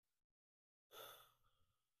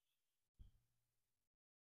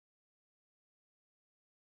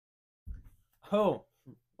Oh,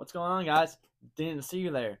 what's going on, guys? Didn't see you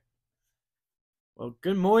there. Well,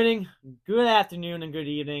 good morning, good afternoon, and good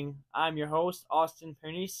evening. I'm your host, Austin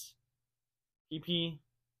Pernice, PP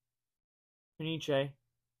Pernice,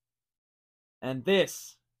 and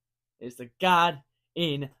this is the God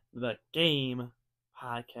in the Game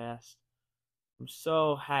podcast. I'm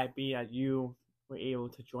so happy that you were able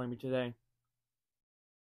to join me today.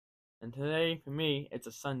 And today, for me, it's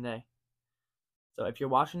a Sunday. So if you're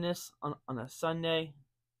watching this on a Sunday,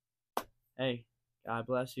 hey, God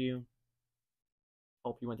bless you.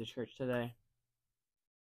 Hope you went to church today.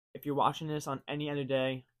 If you're watching this on any other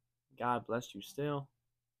day, God bless you still.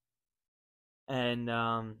 And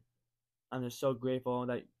I'm just so grateful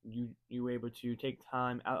that you were able to take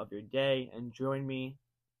time out of your day and join me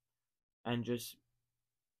and just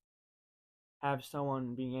have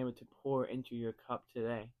someone being able to pour into your cup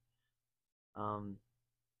today.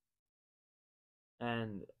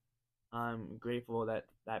 And I'm grateful that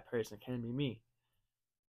that person can be me.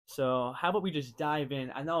 So how about we just dive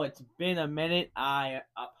in? I know it's been a minute. I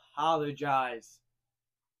apologize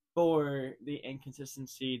for the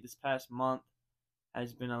inconsistency. This past month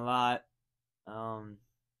has been a lot. I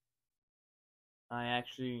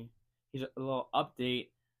actually, here's a little update.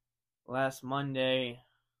 Last Monday,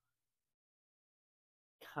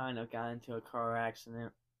 kind of got into a car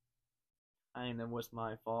accident. Kind of was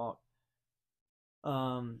my fault.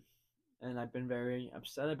 And I've been very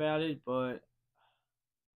upset about it, but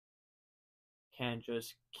can't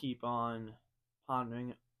just keep on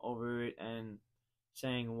pondering over it and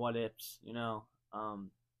saying what ifs.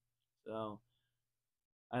 So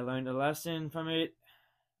I learned a lesson from it,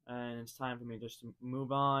 and it's time for me just to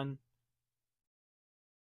move on.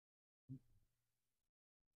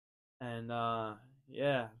 And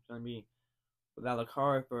yeah, gonna be without a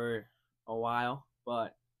car for a while,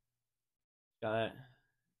 but got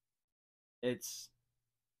it's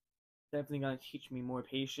definitely gonna teach me more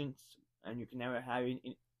patience, and you can never have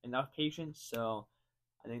enough patience. So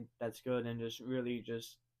I think that's good, and just really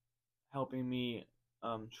just helping me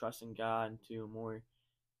trust in God too more,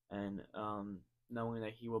 and knowing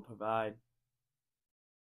that He will provide.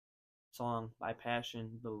 Song by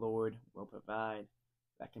Passion, The Lord Will Provide.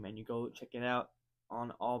 Recommend you go check it out on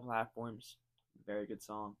all platforms. Very good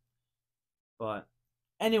song. But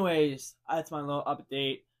anyways, that's my little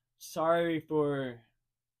update. Sorry for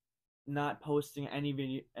not posting any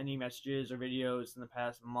messages or videos in the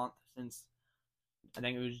past month, since I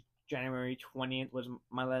think it was January 20th was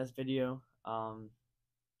my last video.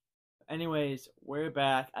 Anyways, we're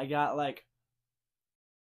back. I got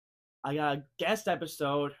a guest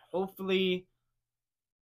episode. Hopefully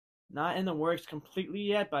not in the works completely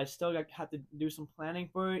yet, but I still have to do some planning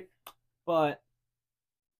for it. But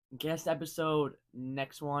guest episode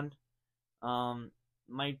next one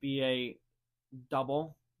might be a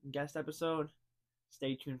double guest episode.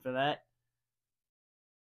 Stay tuned for that.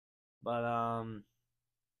 But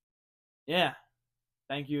yeah,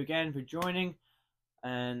 thank you again for joining,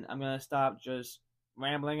 and I'm gonna stop just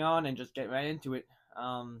rambling on and just get right into it.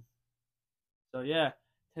 So yeah,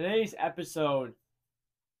 today's episode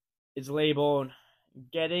is labeled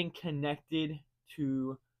 "Getting Connected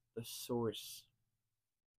to the Source,"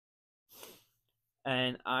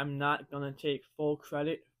 and I'm not gonna take full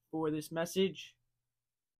credit for this message.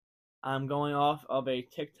 I'm going off of a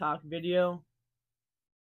TikTok video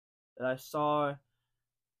that I saw,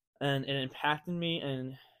 and it impacted me,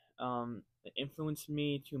 and it influenced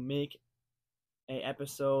me to make a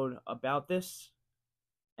episode about this.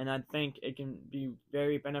 And I think it can be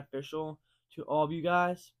very beneficial to all of you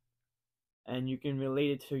guys, and you can relate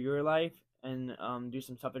it to your life, and do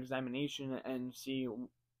some self-examination and see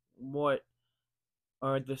what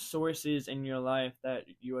are the sources in your life that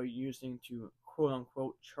you are using to quote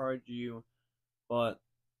unquote charge you, but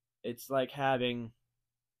it's like having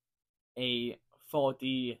a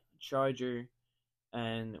faulty charger,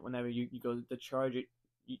 and whenever you go to charge it,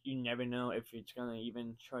 you never know if it's gonna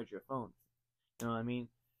even charge your phone. You know what I mean?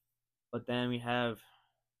 But then we have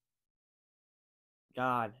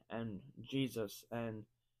God and Jesus, and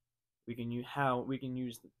we can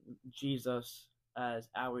use Jesus as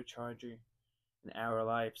our charger in our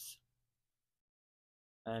lives.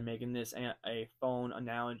 And making this a phone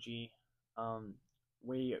analogy,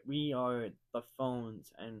 we are the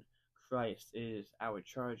phones, and Christ is our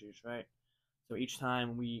chargers, right? So each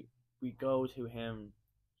time we go to Him,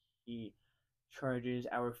 He charges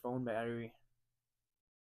our phone battery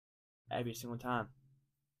every single time.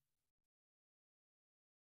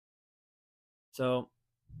 So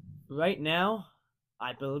right now,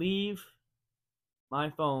 I believe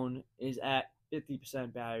my phone is at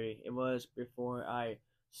 50% battery. It was before I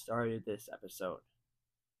started this episode.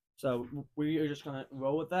 So we are just gonna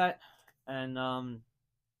roll with that, and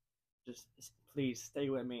just please stay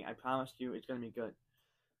with me. I promise you, it's gonna be good.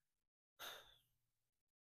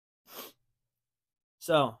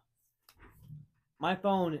 So my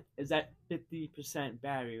phone is at 50%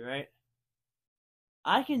 battery, right?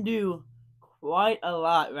 I can do quite a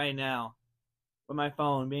lot right now with my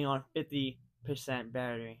phone being on 50%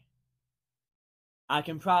 battery. I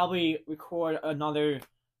can probably record another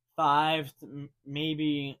 5,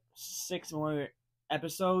 maybe 6 more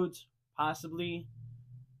episodes, possibly,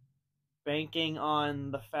 banking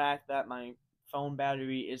on the fact that my phone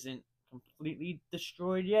battery isn't completely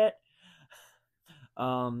destroyed yet.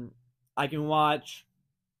 I can watch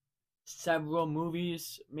several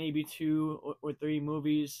movies, maybe 2 or 3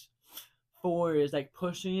 movies. 4 is like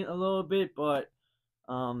pushing it a little bit, but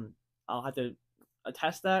I'll have to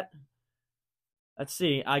test that. Let's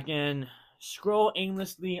see. I can scroll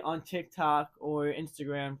aimlessly on TikTok or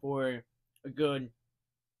Instagram for a good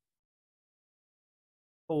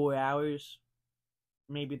 4 hours,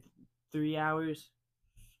 maybe 3 hours,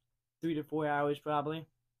 3 to 4 hours probably.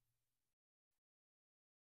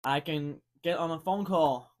 I can get on a phone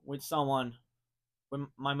call with someone, with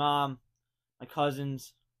my mom, my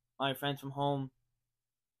cousins, my friends from home.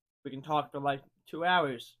 We can talk for like 2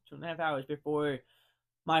 hours, 2.5 hours before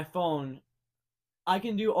my phone. I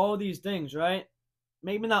can do all these things, right?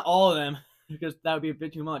 Maybe not all of them, because that would be a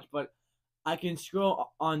bit too much, but I can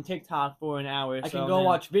scroll on TikTok for an hour. I can go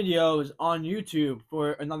watch videos on YouTube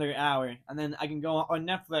for another hour, and then I can go on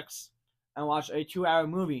Netflix and watch a 2-hour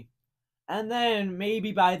movie. And then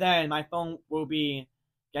maybe by then my phone will be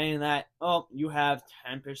getting that, oh, you have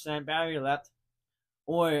 10% battery left,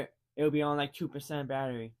 or it'll be on like 2%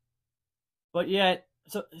 battery. But yet,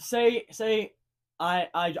 so say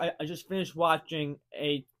I just finished watching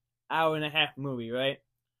a hour-and-a-half movie, right?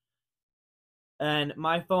 And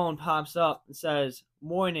my phone pops up and says,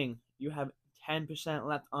 "Warning, you have 10%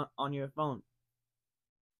 left on your phone."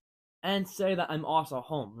 And say that I'm also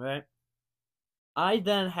home, right? I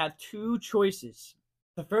then have 2 choices.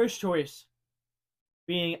 The first choice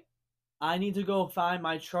being I need to go find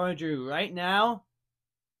my charger right now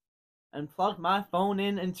and plug my phone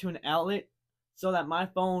into an outlet so that my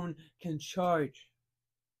phone can charge.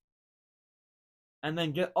 And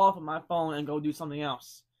then get off of my phone and go do something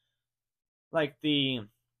else. Like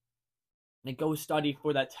go study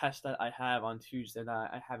for that test that I have on Tuesday that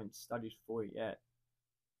I haven't studied for yet.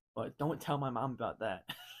 But don't tell my mom about that.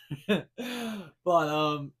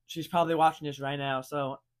 But she's probably watching this right now.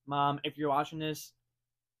 So Mom, if you're watching this,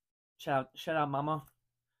 shout out Mama.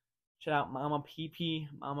 Shout out Mama PP,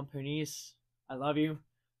 Mama Pernice. I love you.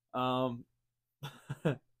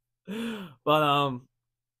 But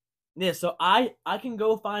yeah, so I can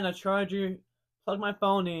go find a charger, plug my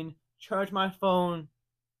phone in, charge my phone,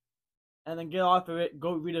 and then get off of it,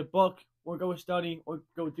 go read a book, or go study, or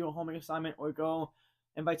go do a homework assignment, or go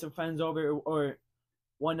invite some friends over, or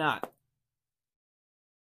whatnot.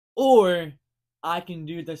 Or I can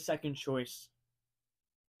do the second choice,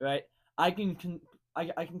 right? I can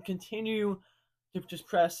continue to just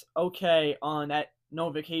press OK on that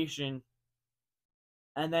notification,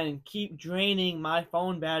 and then keep draining my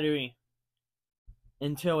phone battery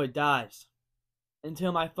until it dies,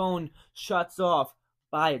 until my phone shuts off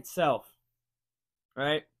by itself,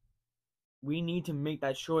 right? We need to make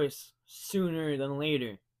that choice sooner than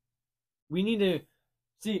later. We need to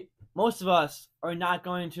see, most of us are not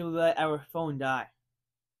going to let our phone die.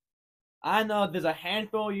 I know there's a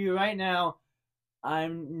handful of you right now.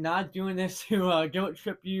 I'm not doing this to guilt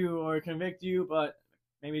trip you or convict you, but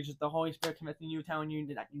maybe it's just the Holy Spirit convicting you, telling you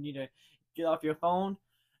that you need to get off your phone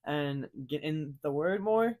and get in the Word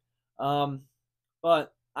more.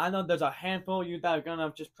 But I know there's a handful of you that are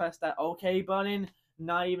gonna just press that OK button,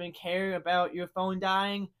 not even care about your phone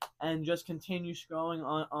dying, and just continue scrolling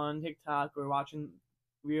on TikTok or watching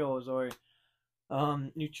Reels or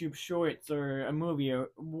YouTube Shorts or a movie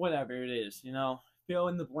or whatever it is, fill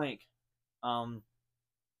in the blank. And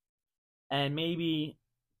maybe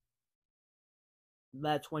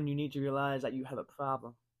that's when you need to realize that you have a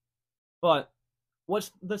problem. But what's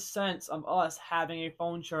the sense of us having a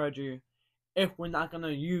phone charger if we're not going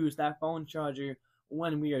to use that phone charger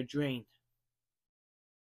when we are drained?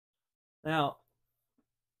 Now,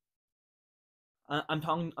 I'm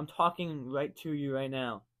talking right to you right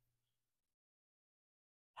now.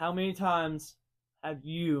 How many times have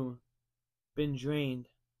you been drained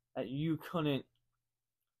that you couldn't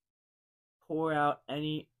pour out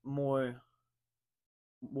any more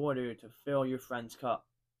water to fill your friend's cup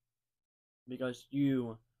because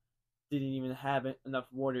you didn't even have enough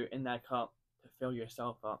water in that cup to fill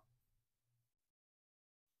yourself up.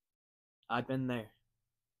 I've been there.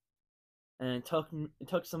 And it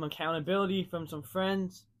took some accountability from some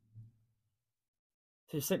friends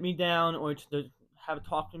to sit me down or to have a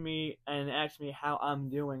talk to me and ask me how I'm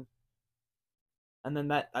doing. And then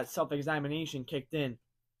that self-examination kicked in.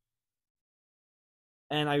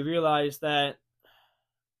 And I realized that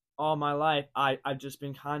all my life I've just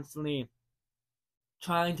been constantly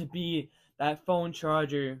trying to be that phone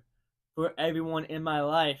charger for everyone in my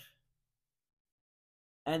life,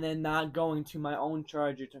 and then not going to my own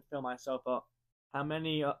charger to fill myself up. How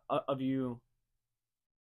many of you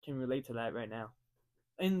can relate to that right now?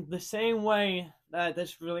 In the same way that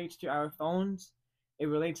this relates to our phones, it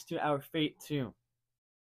relates to our faith too.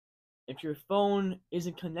 If your phone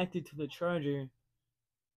isn't connected to the charger,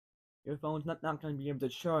 your phone's not going to be able to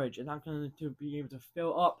charge. It's not going to be able to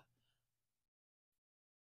fill up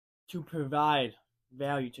to provide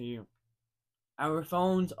value to you. Our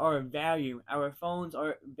phones are value. Our phones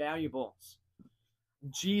are valuables.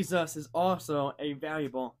 Jesus is also a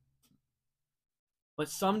valuable. But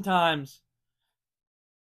sometimes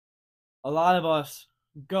a lot of us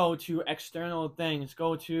go to external things,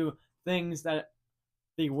 go to things that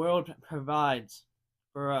the world provides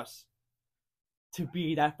for us to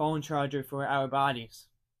be that phone charger for our bodies.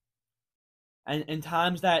 And in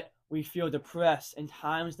times that we feel depressed, in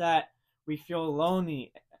times that we feel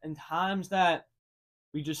lonely, in times that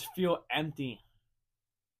we just feel empty,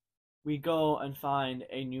 we go and find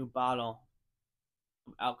a new bottle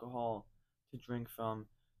of alcohol to drink from,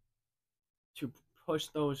 to push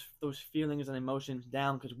those feelings and emotions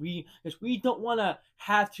down, because we don't want to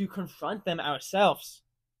have to confront them ourselves.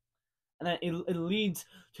 And then it leads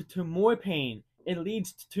to more pain. It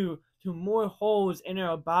leads to more holes in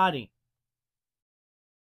our body.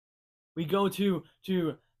 We go to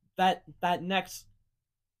that next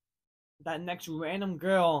random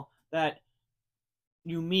girl that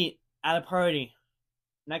you meet at a party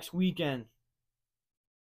next weekend,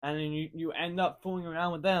 and then you end up fooling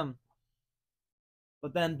around with them,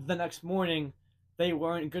 but then the next morning they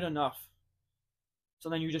weren't good enough, so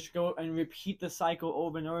then you just go and repeat the cycle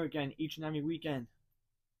over and over again each and every weekend.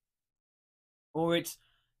 Or it's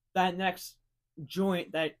that next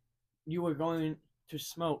joint that you were going to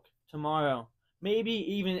smoke tomorrow, maybe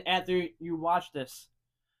even after you watch this,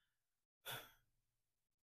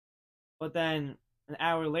 but then an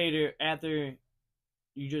hour later, after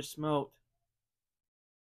you just smoked,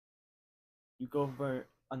 you go for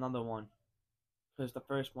another one because the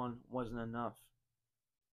first one wasn't enough.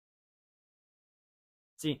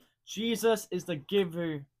 See, Jesus is the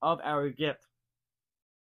giver of our gift.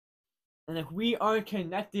 And if we aren't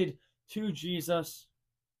connected to Jesus,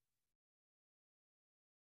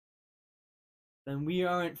 then we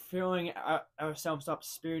aren't filling ourselves up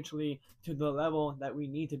spiritually to the level that we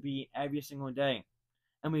need to be every single day.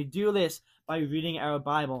 And we do this by reading our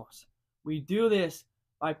Bibles. We do this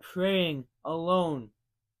by praying alone.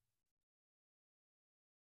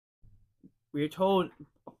 We are told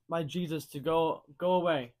by Jesus to go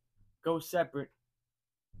away, go separate,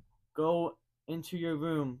 go into your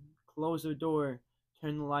room, close the door,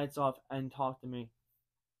 turn the lights off, and talk to me.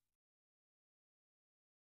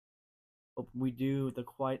 But we do the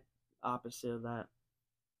quite opposite of that.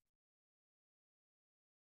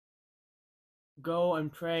 Go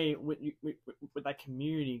and pray with that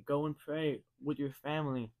community. Go and pray with your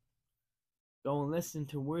family. Go and listen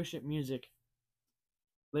to worship music.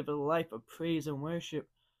 Live a life of praise and worship.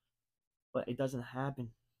 But it doesn't happen.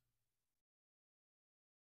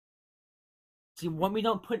 See, when we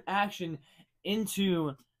don't put action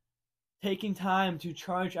into taking time to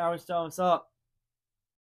charge ourselves up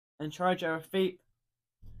and charge our faith,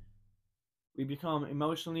 we become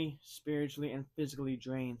emotionally, spiritually, and physically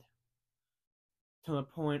drained to the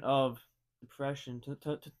point of depression, to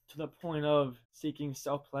the point of seeking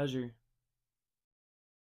self-pleasure, to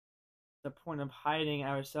the point of hiding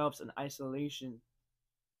ourselves in isolation.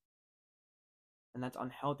 And that's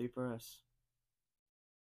unhealthy for us.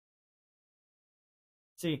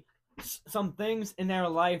 See, some things in our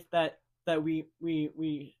life that we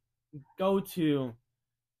go to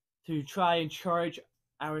try and charge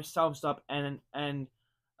ourselves up and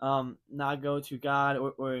not go to God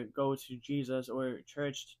or go to Jesus or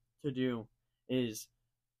church to do is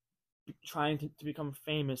trying to become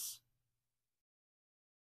famous,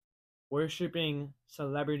 worshiping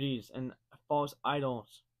celebrities and false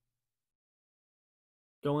idols,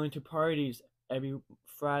 going to parties every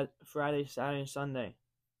Friday, Saturday, Sunday,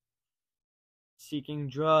 seeking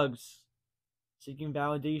drugs, seeking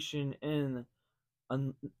validation in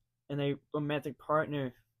a romantic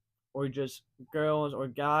partner, or just girls or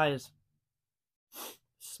guys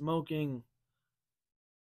smoking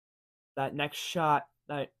that next shot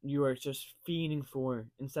that you are just fiending for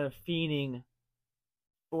instead of fiending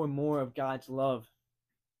for more of God's love.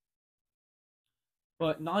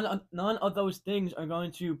 But none of those things are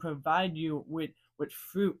going to provide you with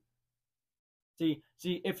fruit. See,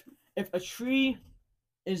 if a tree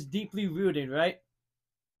is deeply rooted, right?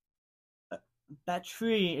 That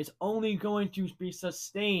tree is only going to be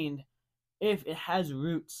sustained if it has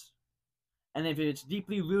roots and if it's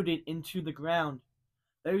deeply rooted into the ground.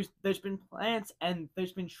 There's been plants and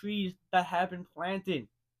there's been trees that have been planted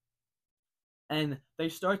and they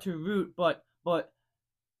start to root, but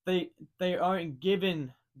they aren't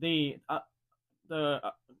given the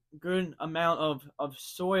good amount of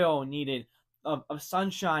soil needed, of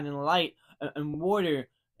sunshine and light and water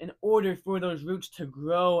in order for those roots to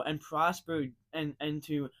grow and prosper and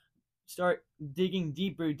to start digging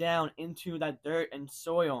deeper down into that dirt and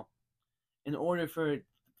soil in order for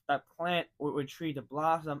that plant or tree to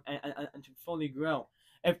blossom and to fully grow.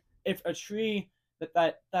 If a tree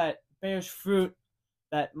that bears fruit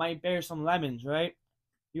that might bear some lemons, right?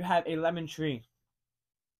 You have a lemon tree.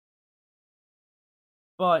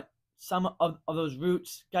 But some of those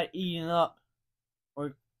roots got eaten up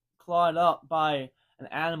or clawed up by an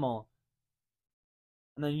animal.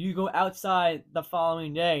 And then you go outside the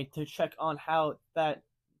following day to check on how that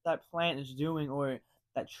plant is doing or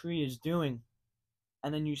that tree is doing.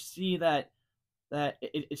 And then you see that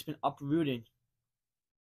it's been uprooted.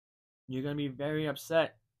 You're going to be very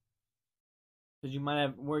upset because you might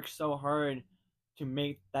have worked so hard to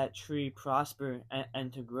make that tree prosper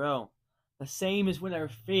and to grow. The same is with our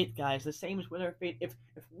faith, guys. The same is with our faith. If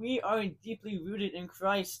we are deeply rooted in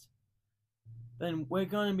Christ, then we're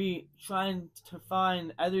going to be trying to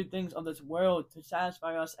find other things of this world to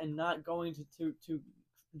satisfy us and not going to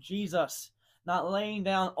Jesus. Not laying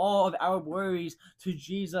down all of our worries to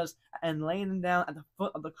Jesus and laying them down at the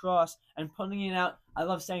foot of the cross and putting it out. I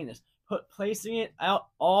love saying this. Placing it out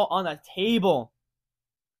all on a table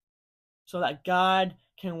so that God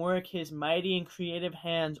can work his mighty and creative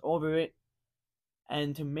hands over it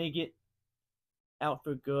and to make it out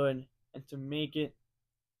for good and to make it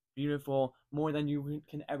beautiful more than you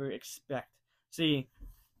can ever expect. See,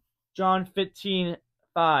 John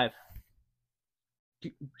 15:5.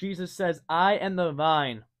 Jesus says, I am the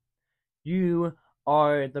vine, you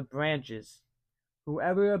are the branches.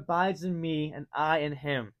 Whoever abides in me and I in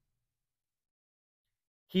him,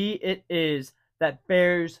 he it is that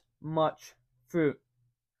bears much fruit.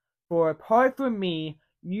 For apart from me,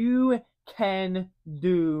 you can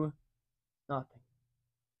do nothing.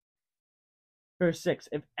 Verse 6.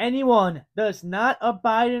 If anyone does not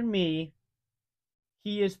abide in me,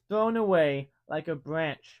 he is thrown away like a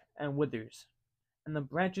branch and withers. And the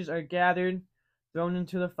branches are gathered, thrown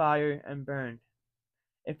into the fire, and burned.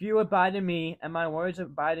 If you abide in me, and my words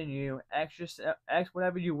abide in you, ask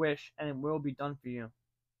whatever you wish, and it will be done for you.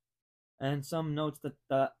 And some notes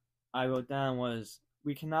that I wrote down was,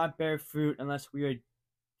 we cannot bear fruit unless we are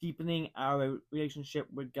deepening our relationship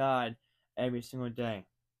with God every single day.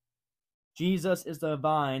 Jesus is the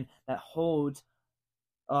vine that holds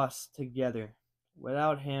us together.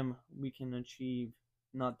 Without him, we can achieve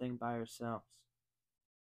nothing by ourselves.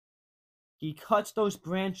 He cuts those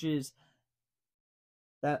branches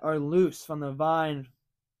that are loose from the vine,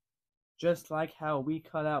 just like how we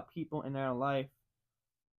cut out people in our life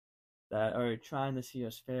that are trying to see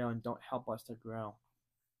us fail and don't help us to grow.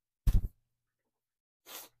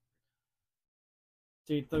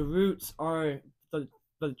 See, the roots are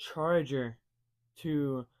the charger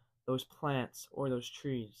to those plants or those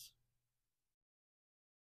trees.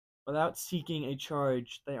 Without seeking a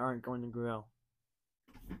charge, they aren't going to grow.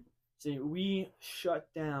 See, we shut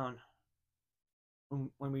down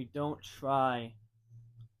when we don't try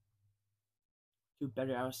to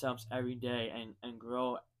better ourselves every day and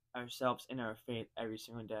grow ourselves in our faith every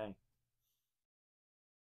single day.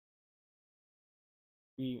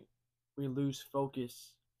 We lose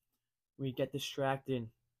focus. We get distracted.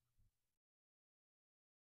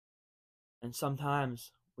 And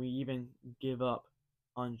sometimes we even give up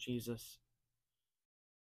on Jesus.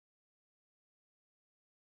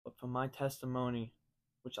 But from my testimony,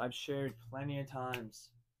 which I've shared plenty of times,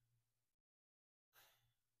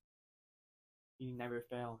 he never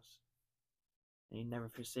fails. And he never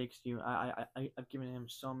forsakes you. I've given him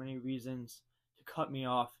so many reasons to cut me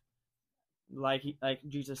off. Like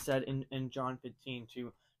Jesus said in John 15,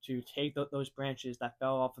 to take those branches that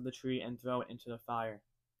fell off of the tree and throw it into the fire.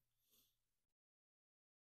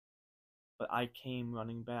 But I came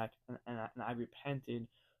running back, and I repented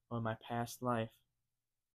for my past life.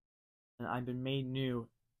 And I've been made new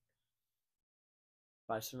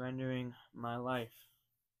by surrendering my life,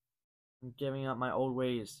 and giving up my old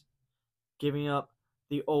ways, giving up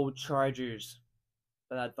the old chargers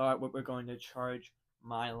that I thought were going to charge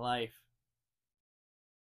my life.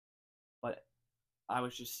 But I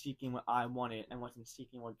was just seeking what I wanted and wasn't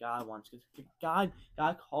seeking what God wants. Because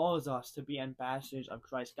God calls us to be ambassadors of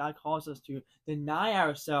Christ. God calls us to deny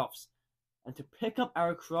ourselves and to pick up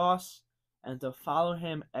our cross and to follow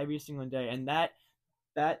Him every single day. And that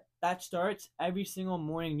starts every single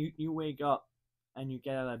morning. You wake up and you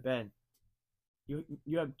get out of bed.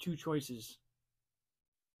 You have two choices: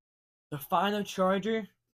 to find a charger,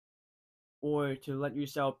 or to let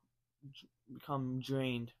yourself become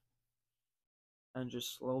drained and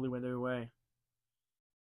just slowly wither away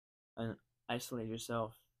and isolate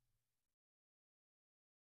yourself.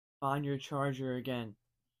 Find your charger again.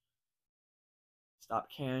 Stop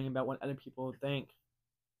caring about what other people think,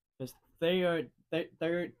 because they're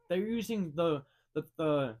using the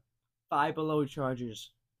Five Below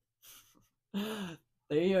chargers.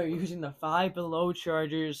 They are using the Five Below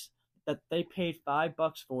chargers that they paid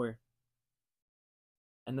 $5 for,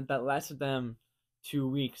 and that lasted them 2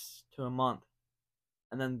 weeks to a month,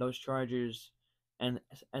 and then those chargers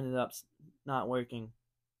ended up not working.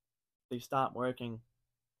 They stopped working,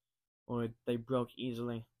 or they broke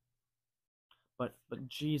easily. But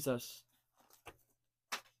Jesus,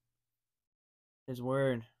 His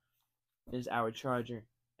Word, is our charger,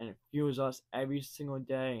 and it fuels us every single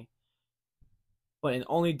day. But it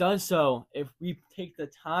only does so if we take the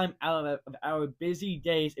time out of our busy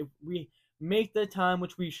days, if we make the time,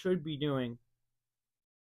 which we should be doing,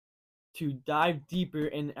 to dive deeper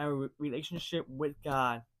in our relationship with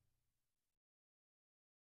God,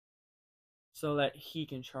 so that He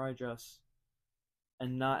can charge us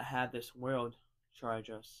and not have this world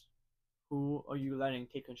charge us. Who are you letting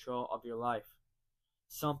take control of your life?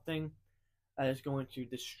 Something that is going to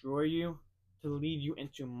destroy you, to lead you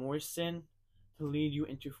into more sin, to lead you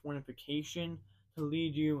into fornication, to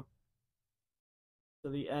lead you to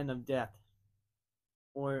the end of death?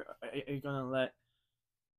 Or are you going to let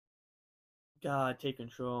God take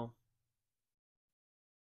control,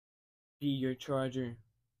 be your charger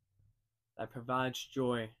that provides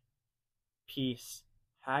joy, peace,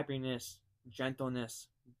 happiness, gentleness,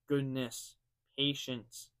 goodness,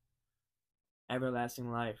 patience, everlasting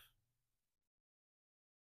life?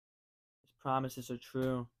 His promises are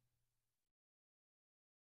true.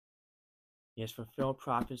 He has fulfilled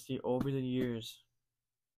prophecy over the years,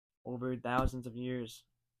 over thousands of years,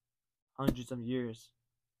 hundreds of years,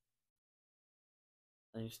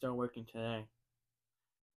 and He's still working today.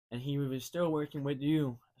 And He is still working with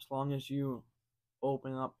you as long as you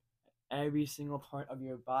open up every single part of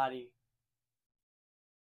your body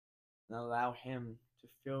and allow Him to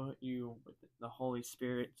fill you with the Holy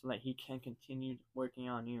Spirit so that He can continue working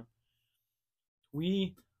on you.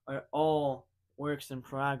 We are all works in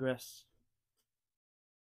progress.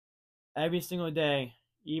 Every single day,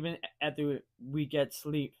 even after we get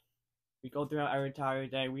sleep, we go throughout our entire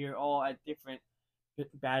day, we are all at different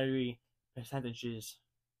battery percentages.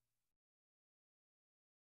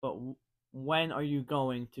 But when are you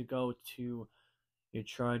going to go to your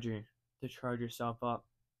charger to charge yourself up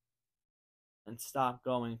and stop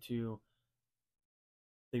going to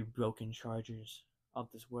the broken chargers of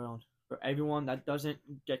this world? For everyone that doesn't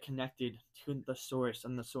get connected to the source,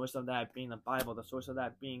 and the source of that being the Bible, the source of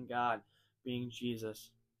that being God, being Jesus,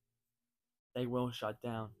 they will shut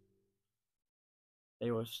down.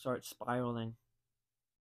 They will start spiraling.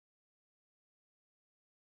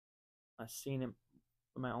 I've seen it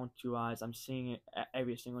with my own two eyes. I'm seeing it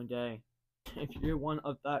every single day. If you're one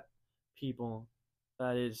of that people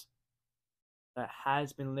that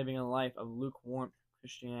has been living a life of lukewarm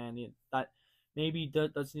Christianity, that maybe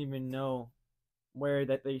doesn't even know where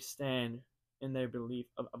that they stand in their belief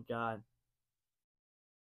of God,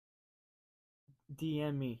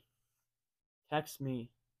 DM me, text me,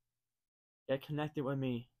 get connected with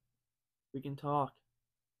me. We can talk.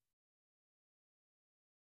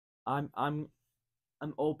 I'm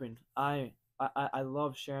open. I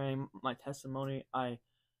love sharing my testimony. I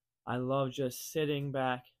love just sitting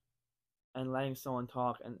back and letting someone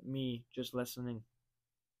talk and me just listening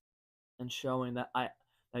and showing that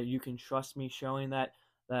you can trust me, showing that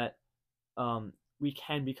we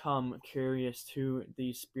can become curious to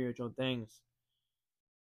these spiritual things.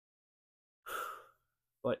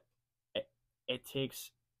 But it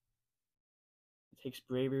takes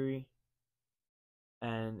bravery,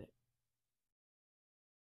 and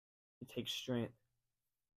it takes strength,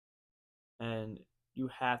 and you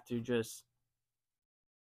have to just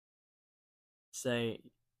say,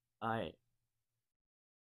 I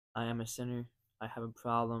am a sinner. I have a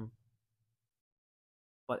problem,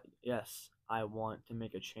 but yes, I want to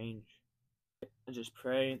make a change. And just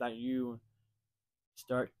pray that you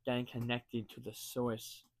start getting connected to the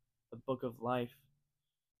source, the book of life.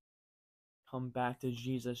 Come back to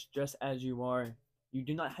Jesus just as you are. You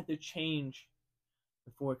do not have to change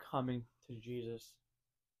before coming to Jesus.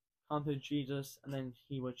 Come to Jesus, and then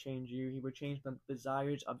He will change you. He will change the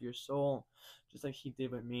desires of your soul, just like He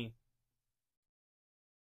did with me.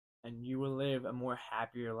 And you will live a more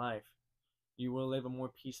happier life. You will live a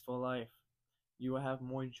more peaceful life. You will have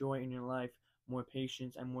more joy in your life, more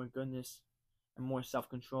patience, and more goodness, and more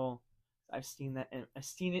self-control. I've seen that, and I've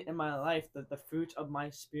seen it in my life, that the fruits of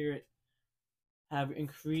my spirit have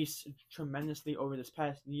increased tremendously over this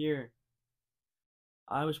past year.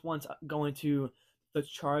 I was once going to the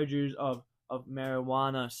charges of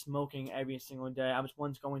marijuana, smoking every single day. I was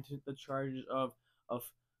once going to the charges of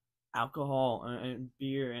alcohol and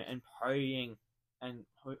beer and partying and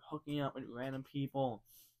hooking up with random people,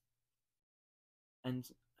 and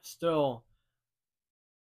still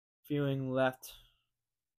feeling left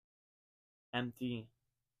empty,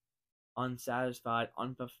 unsatisfied,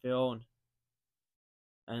 unfulfilled.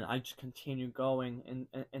 And I just continue going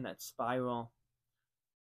in that spiral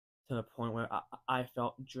to the point where I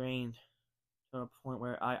felt drained, to a point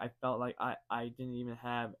where I felt like I didn't even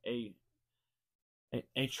have a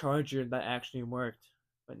charger that actually worked.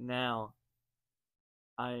 But now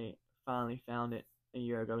I finally found it a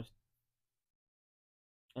year ago,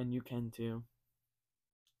 and you can too.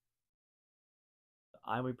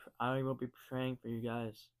 I will be praying for you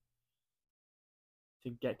guys to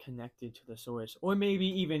get connected to the source, or maybe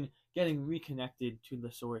even getting reconnected to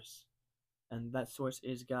the source, and that source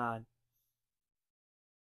is God.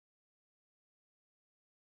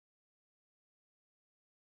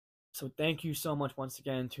 So thank you so much once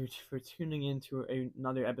again for tuning in to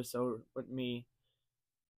another episode with me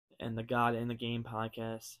and the God in the Game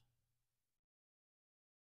podcast.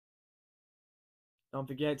 Don't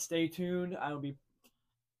forget, stay tuned. I will be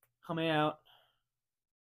coming out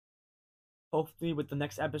hopefully with the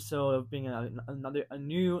next episode of being a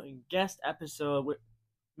new guest episode with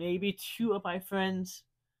maybe two of my friends.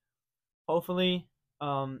 Hopefully,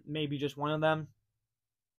 maybe just one of them.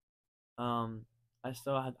 I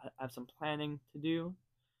still have some planning to do,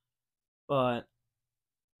 but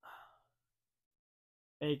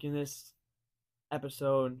making this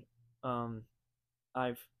episode, I'm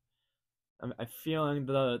feeling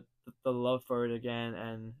the love for it again,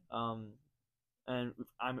 and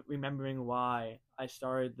I'm remembering why I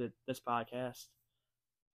started this podcast.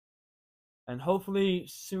 And hopefully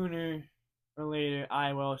sooner or later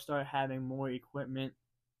I will start having more equipment,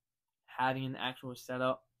 having an actual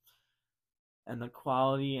setup, and the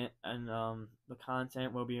quality and the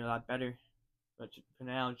content will be a lot better. But for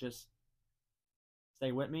now, just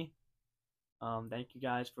stay with me. Thank you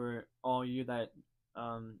guys for all you that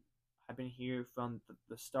have been here from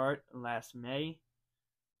the start last May.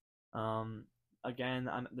 Again,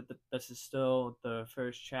 this is still the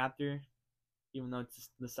first chapter, even though it's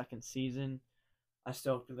the second season. I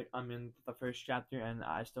still feel like I'm in the first chapter, and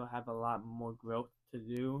I still have a lot more growth to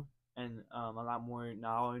do, and a lot more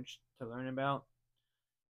knowledge to learn about,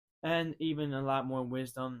 and even a lot more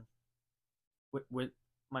wisdom with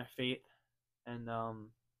my faith. And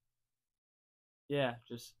yeah,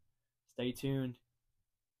 just stay tuned.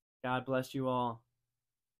 God bless you all.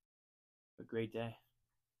 Have a great day.